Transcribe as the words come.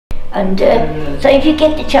And so if you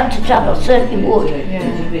get the chance to travel, I certainly would.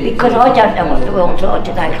 Because I don't know what the world's like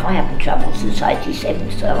today. I haven't travelled since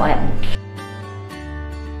 '87, so I haven't.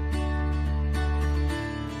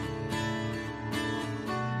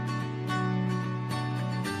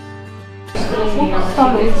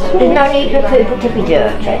 There's no need for people to be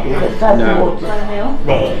dirty because there's water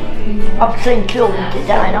there. I've seen children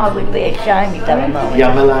today and I would be ashamed if they were mowing.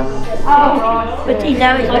 But he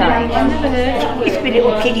knows that. He's a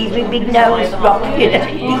little kid, he's a big nose rock, you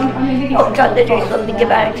know. I'm trying to do something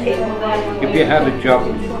about it. If you had a job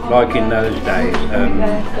like in those days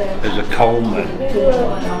as a coalman,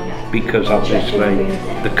 because obviously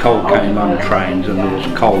the coal came on trains and there was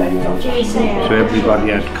coal wars, so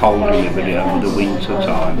everybody had coal delivery over the winter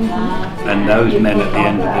time, and those men at the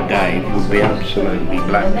end of the day would be absolutely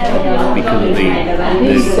black because of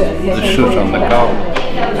the soot on the coal.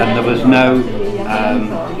 And there was no,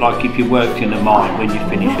 like if you worked in a mine, when you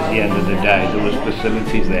finish at the end of the day, there was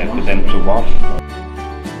facilities there for them to wash.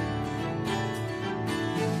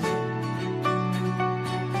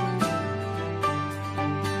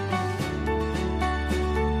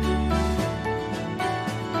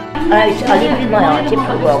 I lived with my auntie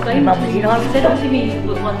for a while because my mum was in hospital.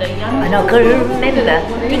 And I could remember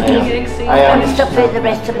thinking, I want to stop there the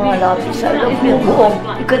rest of my life. It's so lovely and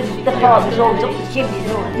warm because the fire was always up the chimneys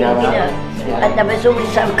all the time, you know. And they was always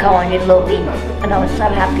so kind and loving, and I was so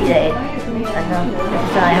happy there. And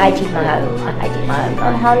so I hated my home.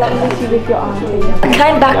 And how long was you with your auntie? I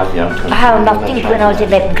came back home, I think when I was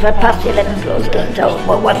 11, because I passed the 11th class, getting told,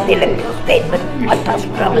 well, it wasn't the 11th class then, but I passed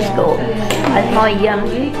grammar school. And my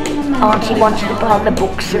auntie wanted to buy the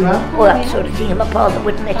books and all that sort of thing, and my father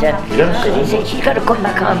wouldn't let her, because he said she's got to come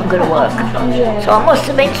back home and go to work. So I must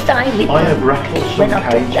have been staying with them when I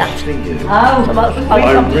took that. So I was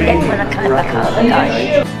probably 11 when I came back home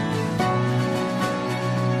again.